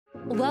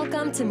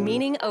Welcome to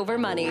Meaning Over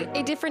Money,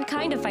 a different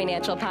kind of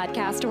financial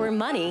podcast where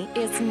money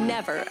is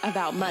never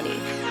about money.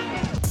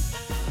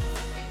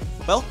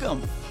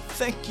 Welcome.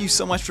 Thank you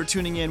so much for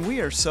tuning in. We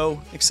are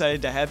so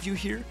excited to have you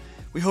here.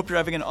 We hope you're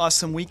having an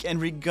awesome week,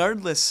 and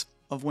regardless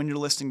of when you're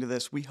listening to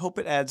this, we hope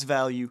it adds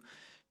value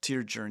to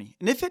your journey.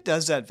 And if it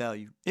does add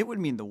value, it would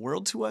mean the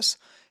world to us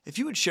if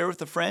you would share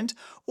with a friend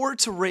or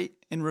to rate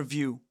and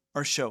review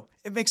our show.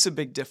 It makes a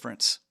big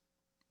difference.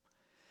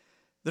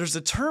 There's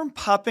a term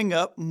popping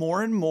up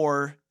more and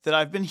more that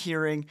I've been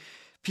hearing.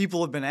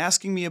 People have been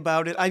asking me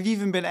about it. I've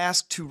even been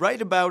asked to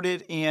write about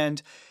it,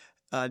 and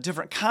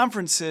different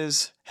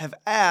conferences have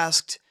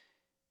asked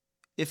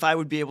if I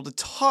would be able to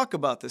talk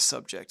about this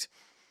subject.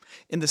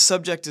 And the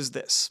subject is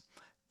this: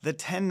 the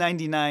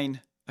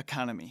 1099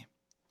 economy.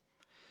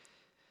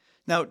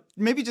 Now,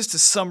 maybe just to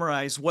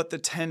summarize what the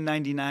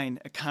 1099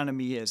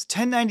 economy is.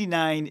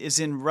 1099 is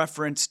in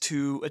reference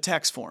to a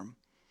tax form,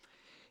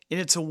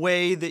 and it's a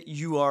way that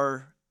you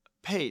are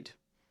paid.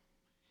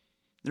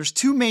 There's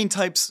two main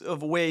types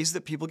of ways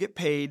that people get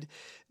paid.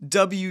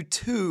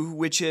 W-2,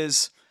 which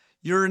is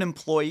you're an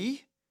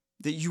employee,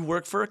 that you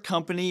work for a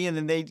company, and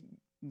then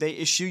they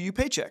issue you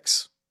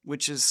paychecks,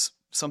 which is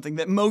something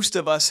that most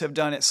of us have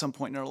done at some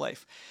point in our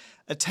life.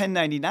 A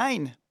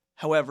 1099,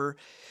 however,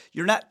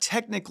 you're not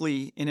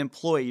technically an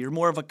employee. You're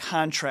more of a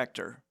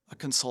contractor, a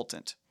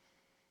consultant.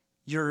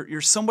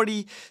 You're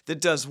somebody that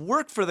does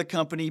work for the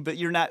company, but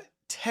you're not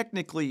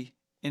technically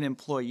an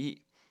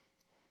employee.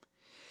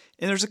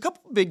 And there's a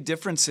couple big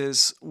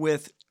differences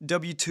with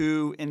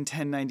W-2 and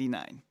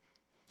 1099.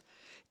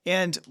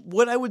 And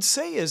what I would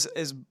say is,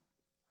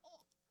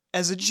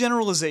 as a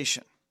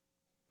generalization,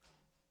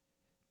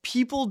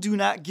 people do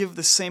not give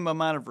the same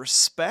amount of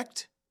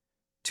respect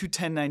to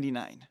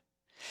 1099.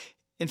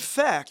 In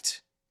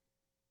fact,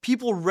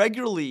 people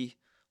regularly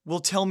will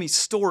tell me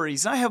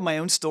stories. And I have my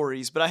own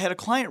stories, but I had a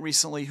client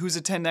recently who's a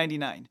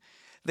 1099.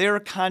 They're a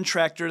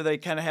contractor. They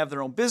kind of have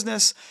their own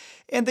business,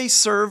 and they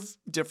serve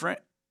different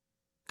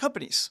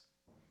companies.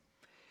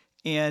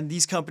 And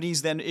these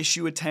companies then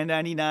issue a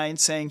 1099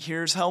 saying,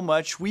 here's how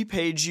much we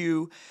paid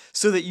you,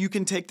 so that you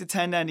can take the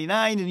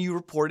 1099 and you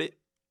report it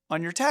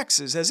on your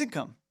taxes as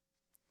income.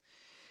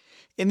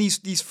 And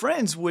these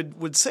friends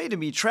would say to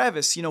me,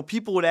 Travis,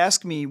 people would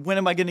ask me, when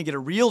am I going to get a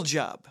real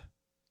job?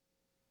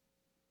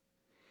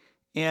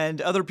 And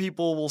other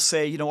people will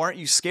say, aren't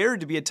you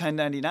scared to be a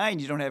 1099?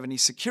 You don't have any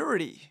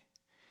security.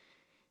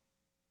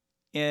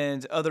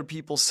 And other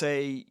people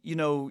say,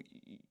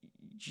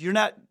 you're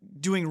not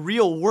doing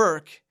real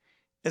work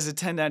as a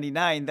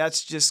 1099.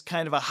 That's just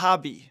kind of a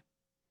hobby.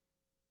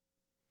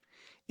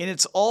 And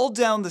it's all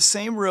down the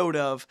same road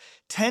of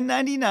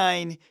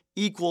 1099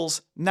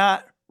 equals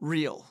not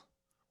real,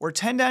 or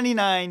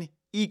 1099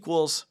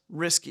 equals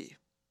risky,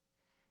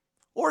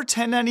 or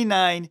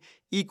 1099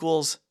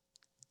 equals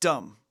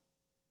dumb.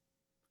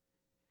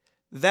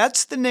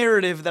 That's the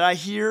narrative that I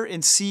hear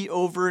and see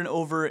over and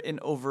over and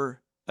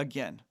over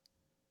again.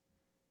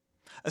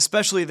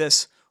 Especially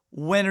this,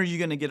 when are you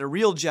going to get a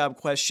real job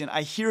question?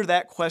 I hear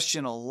that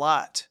question a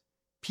lot.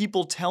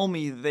 People tell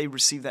me they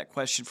receive that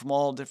question from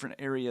all different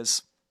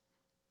areas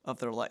of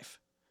their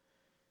life.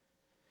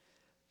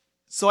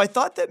 So I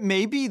thought that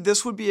maybe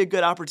this would be a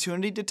good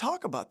opportunity to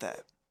talk about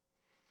that.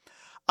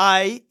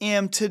 I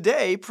am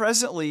today,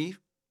 presently,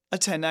 a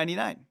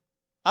 1099.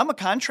 I'm a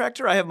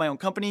contractor. I have my own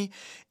company,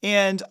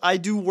 and I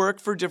do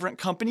work for different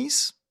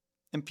companies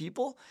and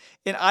people,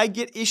 and I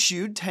get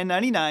issued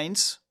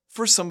 1099s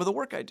for some of the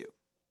work I do.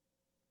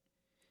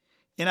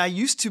 And I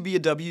used to be a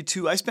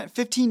W-2. I spent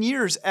 15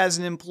 years as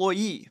an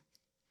employee.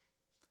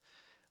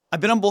 I've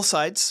been on both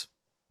sides.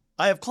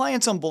 I have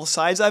clients on both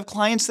sides. I have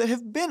clients that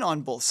have been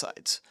on both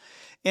sides.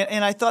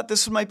 And I thought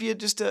this might be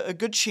just a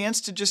good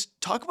chance to just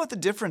talk about the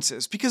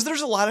differences, because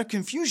there's a lot of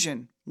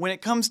confusion when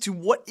it comes to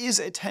what is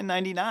a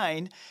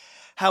 1099.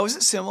 How is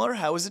it similar?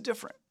 How is it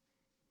different?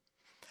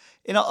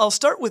 And I'll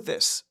start with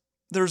this.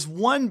 There's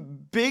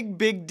one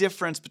big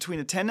difference between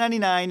a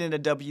 1099 and a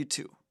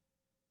W-2.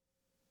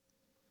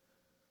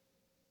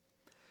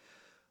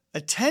 A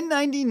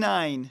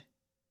 1099,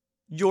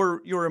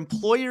 your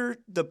employer,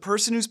 the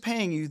person who's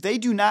paying you, they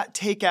do not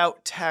take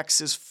out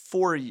taxes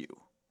for you.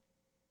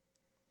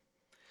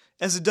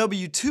 As a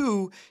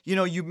W-2,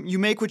 you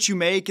make what you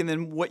make, and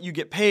then what you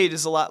get paid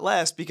is a lot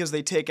less because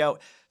they take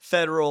out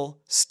federal,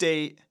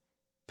 state,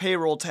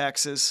 payroll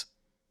taxes,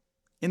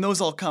 and those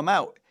all come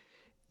out.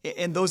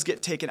 And those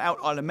get taken out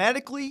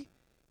automatically,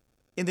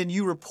 and then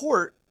you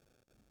report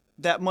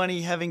that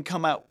money having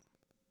come out.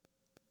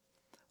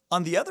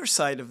 On the other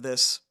side of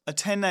this, a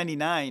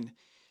 1099,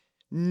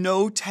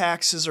 no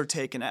taxes are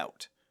taken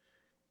out.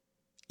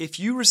 If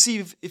you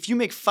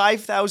make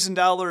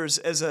 $5,000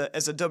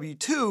 as a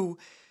W-2,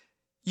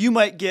 you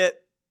might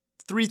get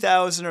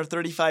 $3,000 or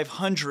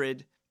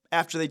 $3,500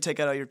 after they take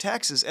out all your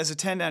taxes. As a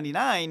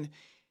 1099,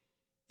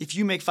 if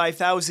you make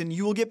 $5,000,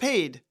 you will get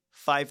paid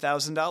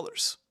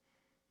 $5,000.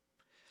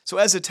 So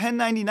as a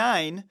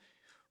 1099,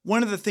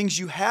 one of the things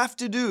you have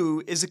to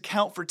do is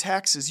account for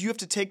taxes. You have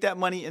to take that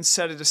money and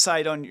set it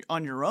aside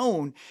on your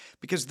own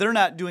because they're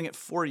not doing it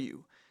for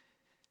you.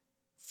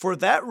 For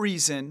that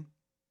reason,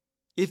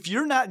 if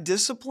you're not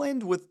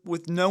disciplined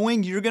with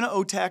knowing you're going to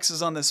owe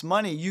taxes on this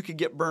money, you could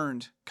get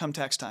burned come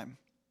tax time.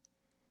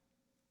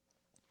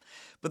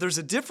 But there's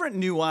a different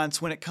nuance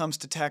when it comes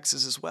to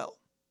taxes as well.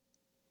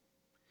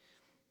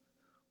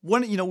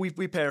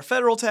 We pay our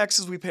federal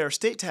taxes, we pay our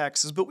state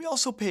taxes, but we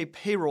also pay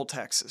payroll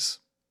taxes.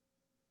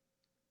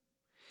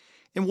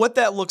 And what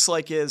that looks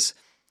like is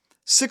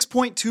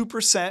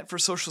 6.2% for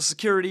Social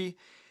Security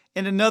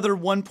and another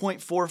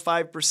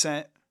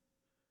 1.45%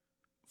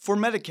 for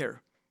Medicare.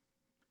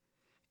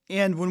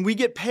 And when we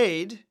get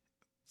paid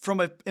from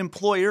an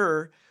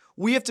employer,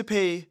 we have to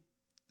pay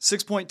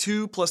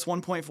 6.2 plus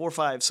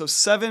 1.45, so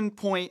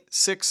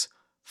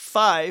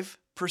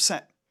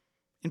 7.65%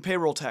 in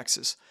payroll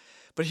taxes.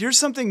 But here's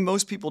something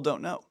most people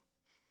don't know.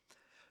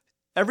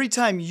 Every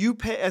time you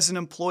pay as an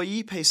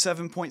employee, pay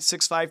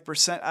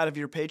 7.65% out of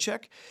your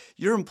paycheck,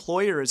 your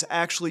employer is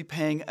actually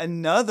paying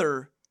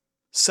another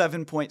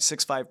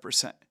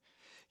 7.65%.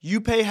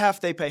 You pay half,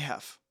 they pay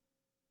half.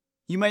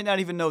 You might not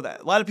even know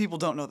that. A lot of people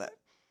don't know that.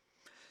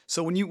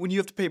 So when you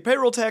have to pay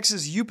payroll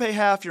taxes, you pay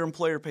half, your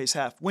employer pays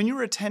half. When you're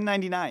a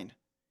 1099,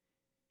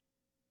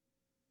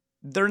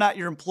 they're not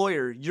your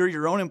employer. You're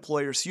your own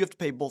employer, so you have to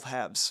pay both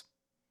halves.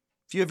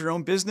 If you have your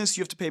own business,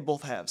 you have to pay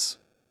both halves.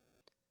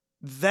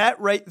 That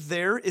right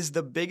there is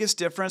the biggest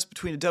difference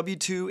between a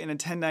W-2 and a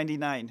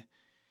 1099.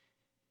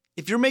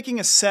 If you're making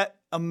a set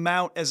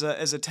amount as a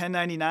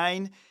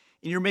 1099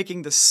 and you're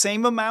making the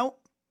same amount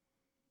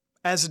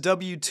as a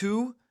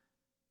W-2,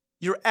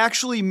 you're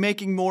actually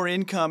making more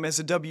income as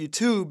a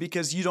W-2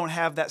 because you don't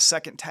have that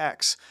second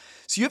tax.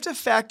 So you have to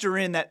factor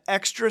in that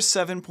extra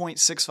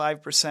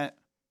 7.65%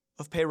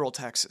 of payroll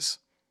taxes.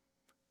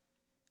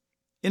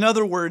 In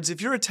other words,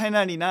 if you're a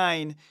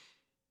 1099,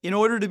 in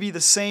order to be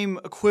the same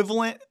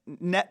equivalent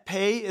net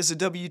pay as a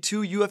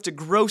W-2, you have to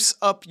gross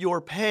up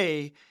your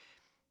pay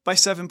by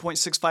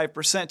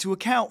 7.65% to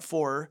account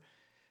for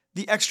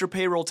the extra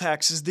payroll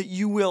taxes that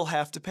you will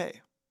have to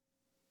pay.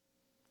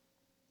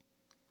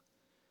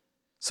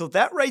 So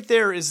that right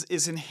there is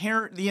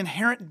the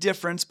inherent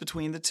difference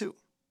between the two.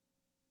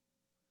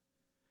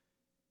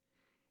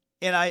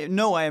 And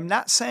I am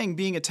not saying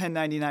being a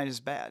 1099 is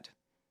bad.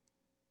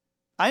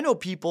 I know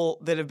people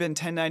that have been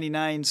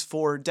 1099s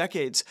for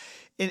decades.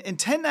 And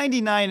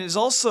 1099 is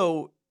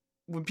also,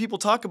 when people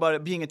talk about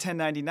it being a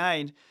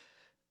 1099,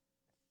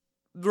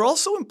 they're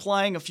also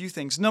implying a few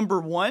things.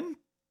 Number one,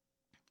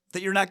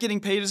 that you're not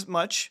getting paid as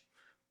much.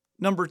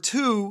 Number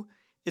two,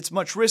 it's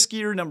much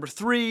riskier. Number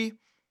three,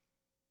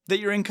 that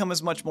your income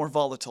is much more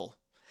volatile.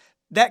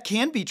 That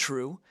can be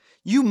true.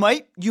 You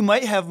might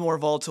have more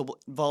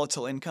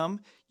volatile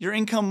income. Your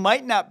income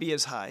might not be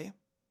as high.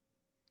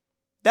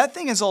 That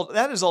is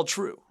all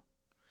true.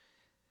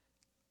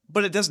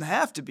 But it doesn't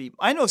have to be.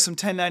 I know some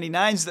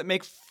 1099s that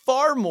make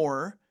far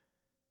more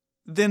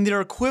than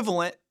their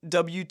equivalent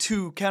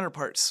W-2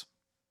 counterparts.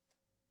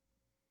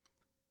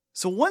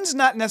 So one's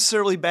not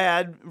necessarily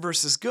bad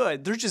versus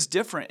good. They're just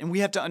different, and we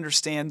have to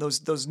understand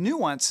those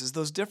nuances,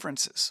 those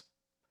differences.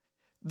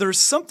 There's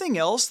something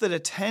else that a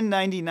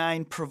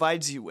 1099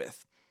 provides you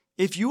with.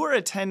 If you are a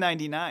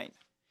 1099,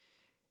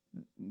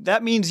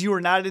 that means you are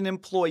not an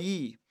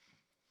employee.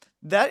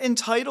 That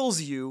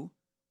entitles you,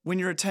 when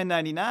you're a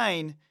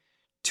 1099,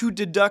 to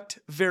deduct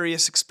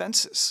various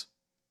expenses.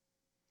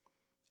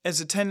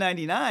 As a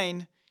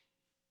 1099,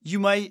 you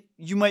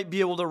might be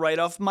able to write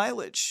off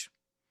mileage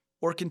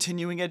or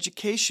continuing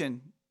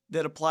education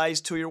that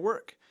applies to your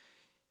work.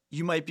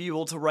 You might be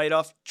able to write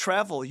off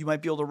travel. You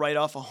might be able to write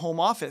off a home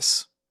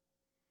office.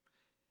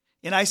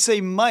 And I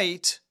say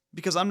might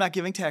because I'm not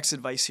giving tax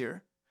advice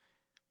here.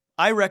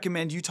 I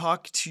recommend you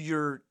talk to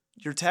your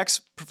tax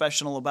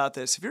professional about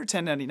this. If you're a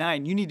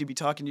 1099, you need to be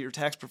talking to your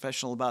tax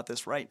professional about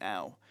this right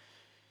now.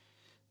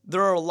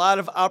 There are a lot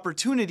of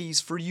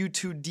opportunities for you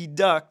to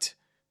deduct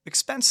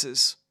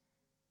expenses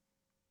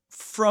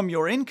from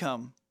your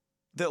income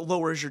that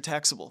lowers your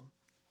taxable.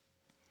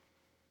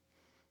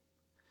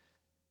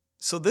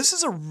 So this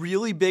is a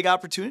really big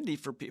opportunity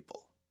for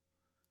people.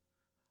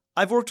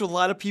 I've worked with a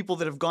lot of people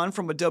that have gone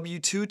from a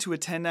W-2 to a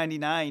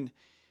 1099,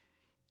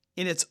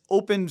 and it's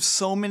opened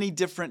so many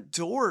different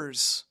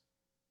doors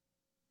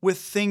with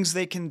things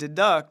they can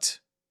deduct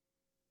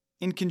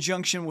in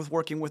conjunction with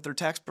working with their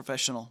tax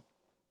professional.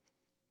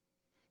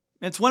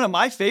 And it's one of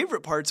my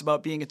favorite parts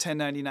about being a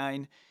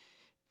 1099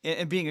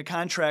 and being a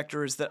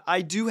contractor is that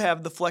I do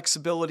have the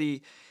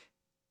flexibility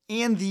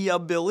and the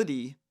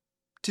ability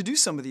to do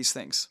some of these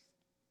things.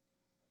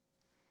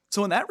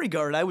 So in that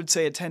regard, I would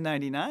say a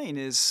 1099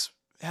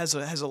 has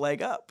a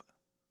leg up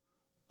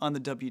on the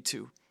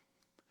W-2.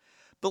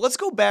 But let's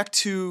go back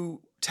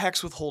to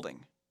tax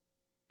withholding.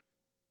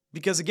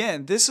 Because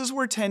again, this is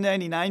where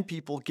 1099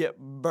 people get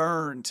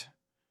burned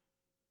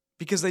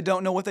because they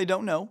don't know what they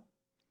don't know.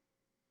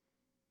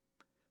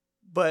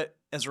 But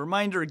as a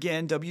reminder,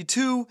 again,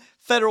 W-2,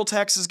 federal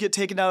taxes get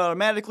taken out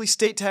automatically,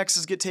 state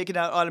taxes get taken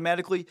out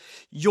automatically.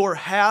 Your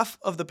half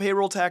of the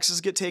payroll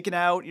taxes get taken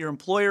out. Your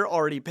employer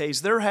already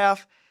pays their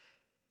half.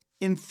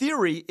 In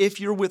theory, if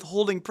you're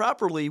withholding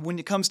properly, when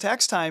it comes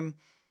tax time,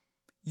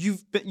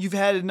 you've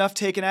had enough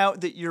taken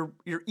out that you're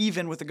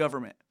even with the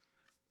government.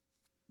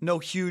 No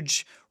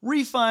huge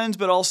refunds,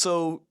 but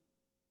also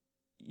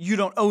you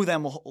don't owe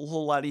them a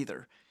whole lot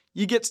either.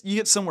 You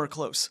get somewhere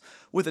close.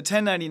 With a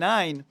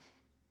 1099,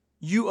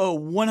 you owe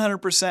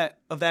 100%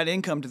 of that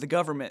income to the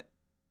government,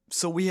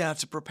 so we have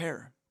to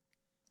prepare.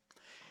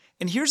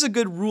 And here's a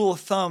good rule of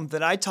thumb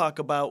that I talk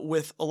about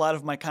with a lot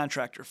of my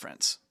contractor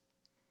friends.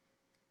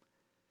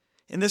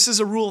 And this is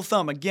a rule of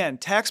thumb. Again,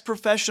 tax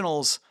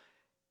professionals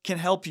can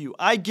help you.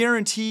 I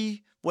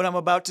guarantee what I'm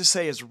about to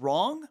say is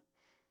wrong.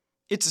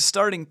 It's a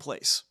starting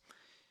place.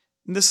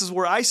 And this is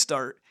where I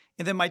start.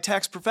 And then my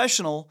tax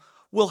professional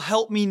will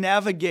help me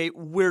navigate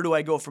where do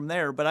I go from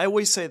there. But I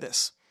always say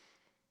this.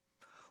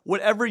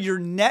 Whatever your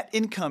net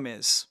income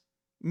is,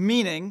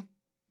 meaning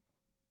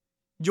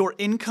your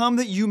income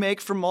that you make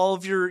from all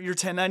of your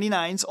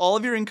 1099s, all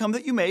of your income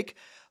that you make,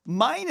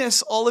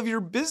 minus all of your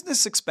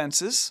business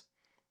expenses,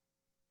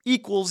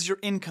 equals your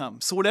income.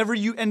 So whatever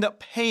you end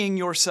up paying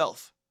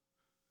yourself.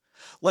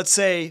 Let's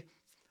say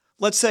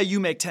you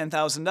make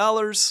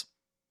 $10,000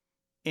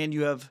 and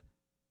you have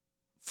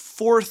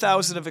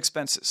 $4,000 of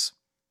expenses.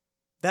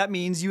 That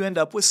means you end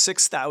up with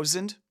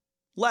 $6,000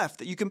 left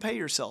that you can pay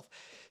yourself.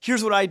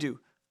 Here's what I do.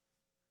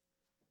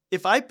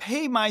 If I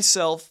pay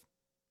myself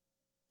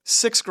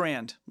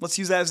 $6,000, let's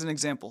use that as an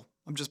example.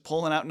 I'm just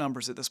pulling out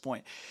numbers at this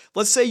point.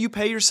 Let's say you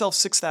pay yourself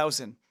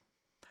 $6,000.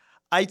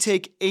 I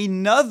take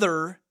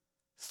another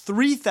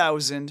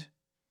 $3,000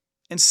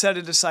 and set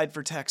it aside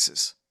for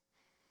taxes.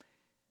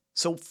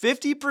 So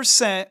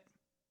 50%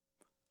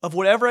 of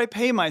whatever I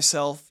pay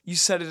myself, you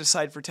set it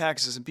aside for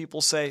taxes. And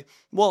people say,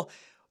 well,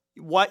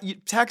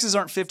 taxes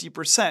aren't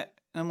 50%. And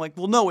I'm like,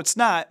 well, no, it's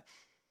not.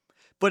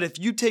 But if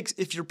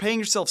you're paying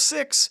yourself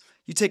 $6,000,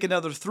 you take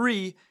another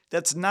 3,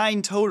 that's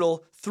 9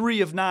 total.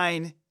 3 of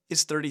 9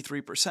 is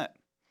 33%.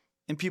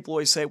 And people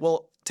always say,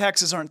 well,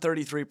 taxes aren't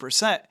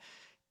 33%.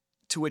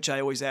 To which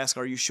I always ask,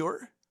 are you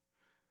sure?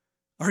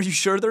 Are you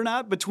sure they're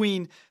not?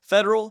 Between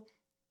federal,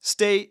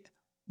 state,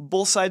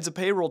 both sides of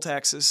payroll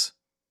taxes,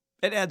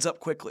 it adds up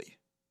quickly.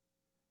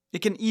 It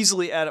can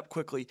easily add up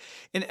quickly.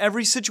 And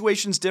every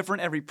situation's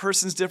different. Every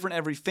person's different.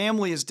 Every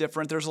family is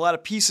different. There's a lot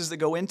of pieces that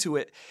go into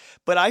it.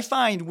 But I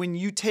find when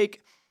you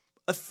take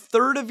a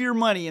third of your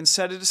money and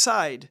set it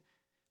aside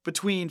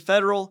between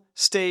federal,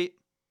 state,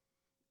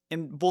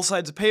 and both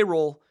sides of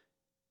payroll,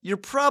 you're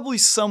probably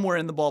somewhere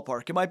in the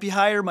ballpark. It might be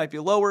higher, might be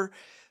lower.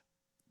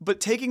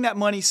 But taking that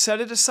money,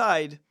 set it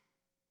aside,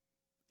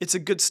 it's a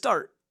good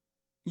start.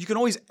 You can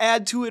always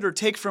add to it or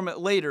take from it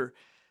later,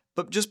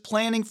 but just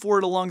planning for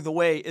it along the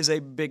way is a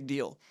big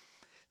deal.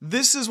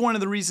 This is one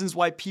of the reasons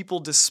why people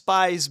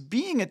despise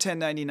being a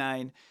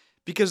 1099,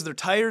 because they're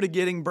tired of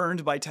getting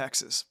burned by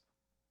taxes.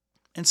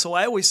 And so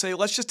I always say,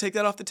 let's just take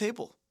that off the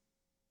table.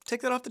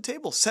 Take that off the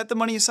table. Set the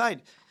money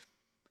aside.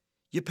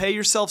 You pay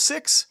yourself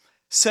 $6,000,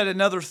 set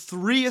another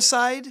 $3,000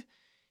 aside.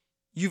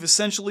 You've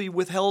essentially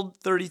withheld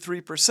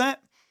 33%.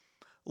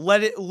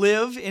 Let it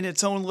live in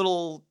its own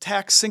little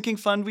tax sinking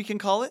fund, we can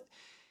call it.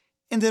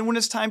 And then when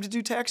it's time to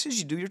do taxes,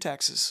 you do your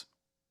taxes.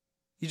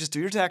 You just do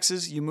your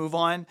taxes, you move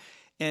on,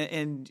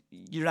 and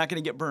you're not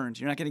going to get burned.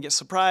 You're not going to get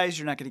surprised.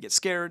 You're not going to get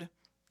scared.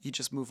 You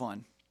just move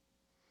on.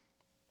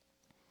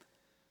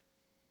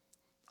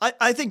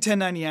 I think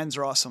 1099s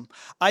are awesome.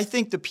 I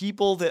think the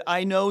people that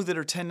I know that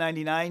are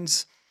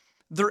 1099s,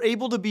 they're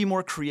able to be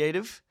more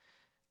creative.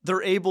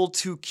 They're able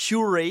to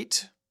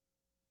curate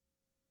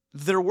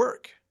their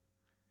work.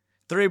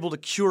 They're able to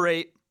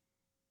curate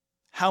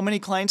how many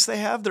clients they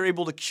have. They're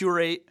able to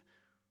curate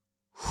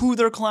who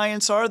their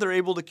clients are. They're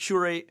able to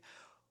curate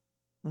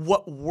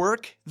what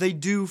work they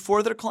do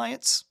for their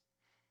clients.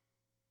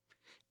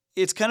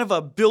 It's kind of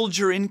a build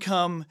your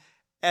income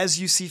as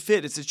you see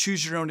fit. It's a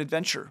choose your own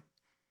adventure.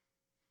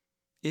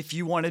 If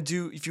you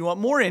want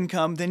more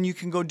income, then you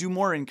can go do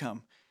more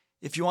income.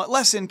 If you want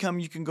less income,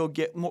 you can go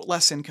get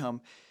less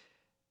income.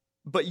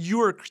 But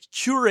you are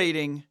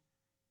curating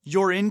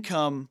your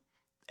income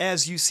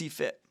as you see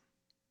fit.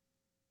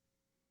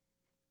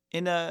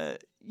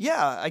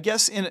 I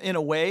guess in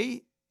a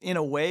way,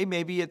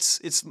 maybe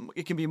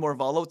it can be more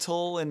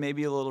volatile and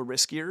maybe a little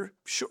riskier.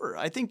 Sure,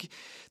 I think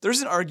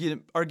there's an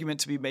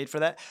argument to be made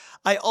for that.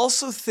 I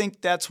also think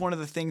that's one of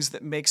the things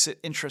that makes it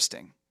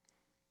interesting.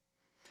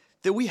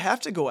 That we have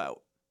to go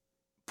out,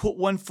 put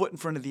one foot in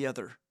front of the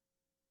other,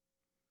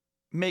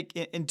 make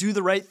and do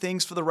the right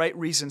things for the right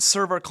reasons,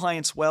 serve our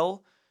clients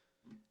well.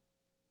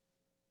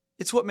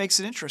 It's what makes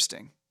it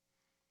interesting.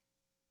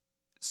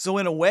 So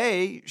in a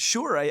way,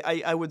 sure,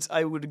 I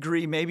would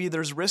agree. Maybe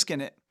there's risk in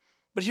it,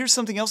 but here's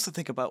something else to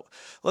think about.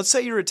 Let's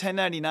say you're a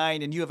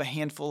 1099 and you have a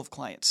handful of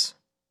clients,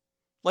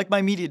 like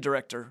my media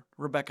director,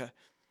 Rebecca.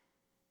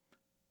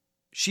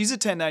 She's a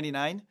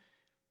 1099.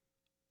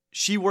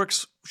 She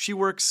works,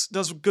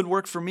 does good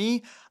work for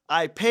me.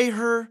 I pay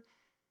her.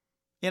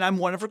 and I'm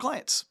one of her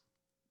clients.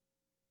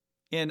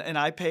 And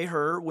I pay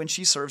her when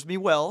she serves me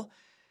well.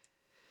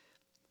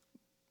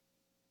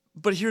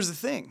 But here's the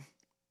thing.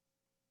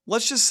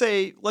 Let's just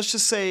say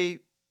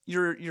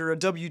you're a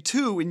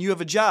W-2 and you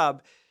have a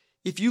job.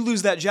 If you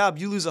lose that job,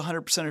 you lose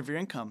 100% of your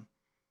income.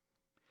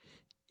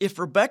 If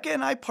Rebecca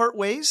and I part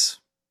ways,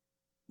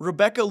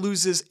 Rebecca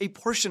loses a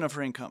portion of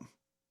her income.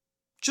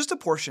 Just a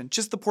portion,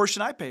 just the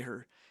portion I pay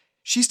her.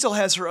 She still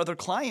has her other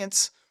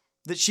clients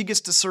that she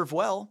gets to serve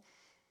well,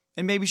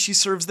 and maybe she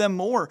serves them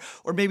more,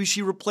 or maybe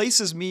she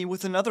replaces me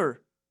with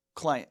another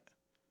client.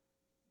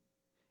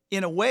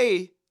 In a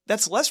way,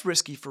 that's less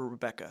risky for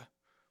Rebecca.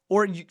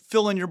 Or you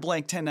fill in your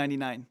blank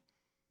 1099.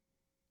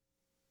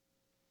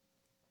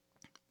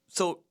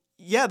 So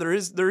yeah, there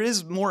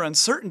is more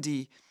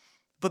uncertainty,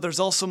 but there's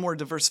also more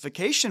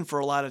diversification for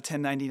a lot of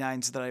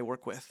 1099s that I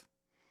work with.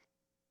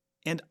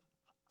 And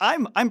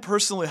I'm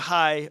personally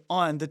high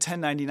on the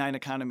 1099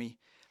 economy.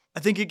 I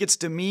think it gets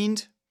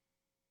demeaned.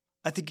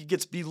 I think it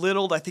gets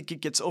belittled. I think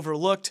it gets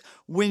overlooked.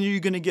 When are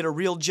you going to get a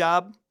real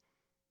job?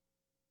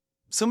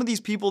 Some of these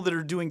people that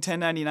are doing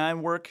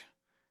 1099 work,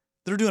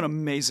 they're doing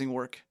amazing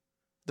work.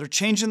 They're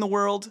changing the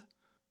world.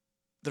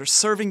 They're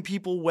serving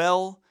people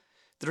well.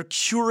 They're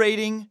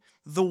curating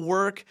the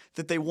work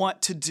that they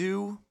want to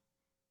do.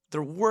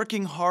 They're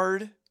working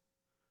hard.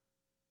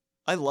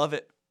 I love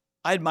it.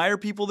 I admire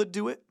people that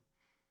do it.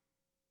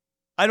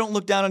 I don't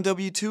look down on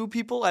W-2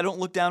 people. I don't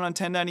look down on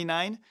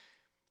 1099.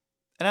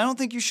 And I don't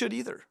think you should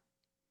either.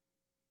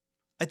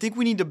 I think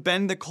we need to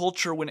bend the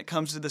culture when it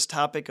comes to this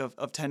topic of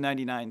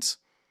 1099s.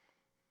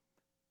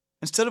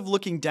 Instead of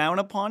looking down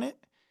upon it,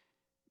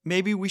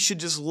 maybe we should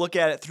just look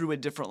at it through a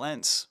different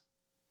lens.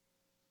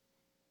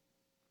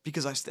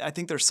 Because I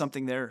think there's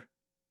something there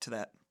to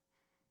that.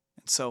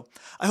 And so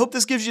I hope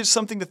this gives you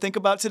something to think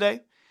about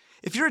today.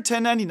 If you're a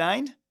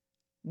 1099,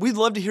 we'd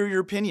love to hear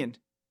your opinion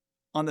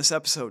on this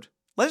episode.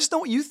 Let us know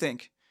what you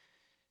think.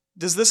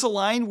 Does this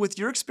align with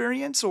your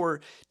experience,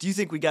 or do you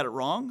think we got it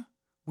wrong?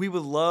 We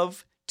would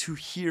love to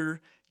hear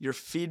your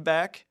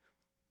feedback.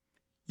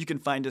 You can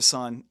find us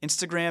on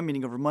Instagram,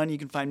 Meaning Over Money. You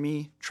can find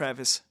me,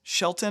 Travis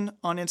Shelton,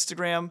 on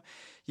Instagram.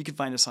 You can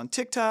find us on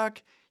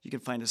TikTok. You can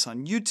find us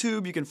on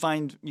YouTube. You can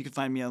find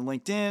me on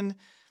LinkedIn.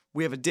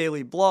 We have a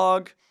daily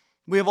blog.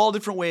 We have all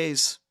different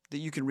ways that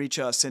you can reach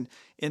us.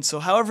 And so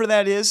however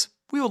that is,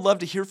 we would love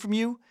to hear from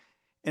you.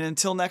 And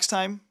until next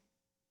time,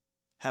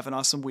 have an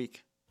awesome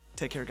week.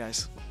 Take care,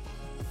 guys.